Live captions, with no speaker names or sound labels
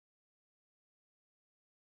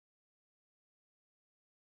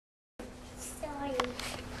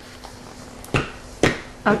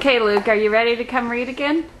Okay, Luke, are you ready to come read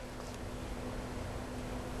again?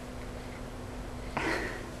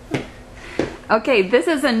 Okay, this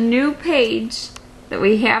is a new page that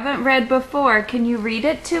we haven't read before. Can you read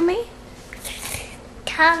it to me?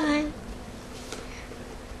 Time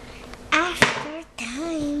after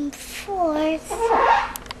time forth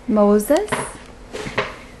Moses.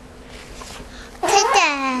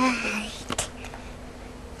 today.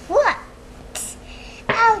 What?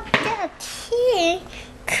 Out the king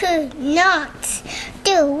could not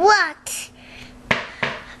do what?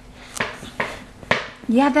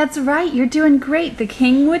 Yeah, that's right. You're doing great. The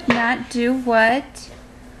king would not do what?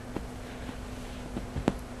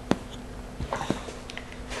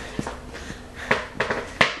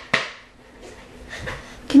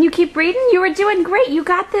 Can you keep reading? You were doing great. You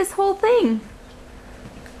got this whole thing.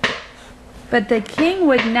 But the king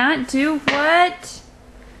would not do what?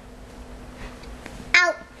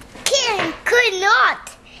 Our king could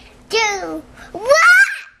not do what?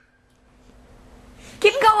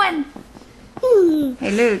 Keep going.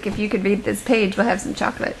 Hey, Luke, if you could read this page, we'll have some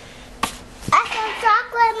chocolate. I have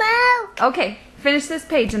chocolate milk. Okay, finish this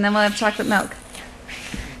page and then we'll have chocolate milk.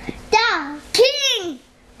 The king.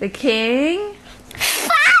 The king.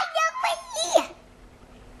 Finally.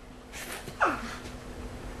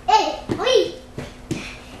 Hey, wait.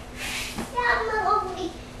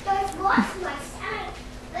 Somebody just watch my sign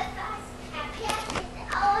because I passed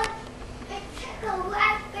it on and took a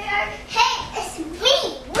right there. Hey, it's me,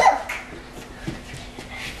 Luke.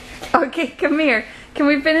 Okay, come here. Can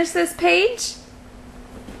we finish this page?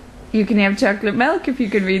 You can have chocolate milk if you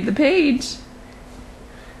can read the page.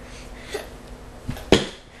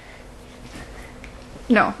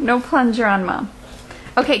 No plunger on Mom.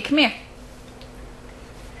 Okay, come here.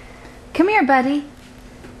 Come here, buddy.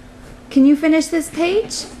 Can you finish this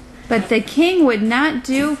page? But the king would not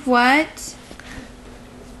do what?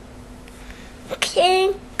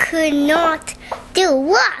 King could not do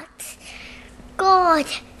what? God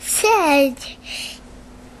said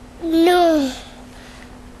no.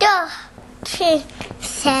 The king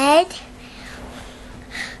said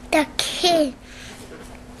the king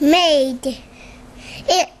made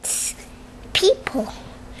its people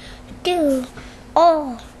do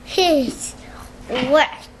all his work.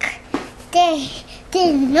 They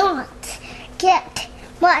did not get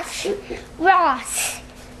much rest.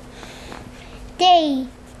 They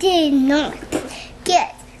did not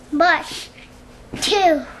get much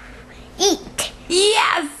to eat.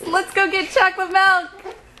 Yes! Let's go get chocolate milk!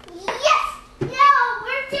 Yes! No,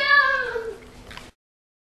 we're done!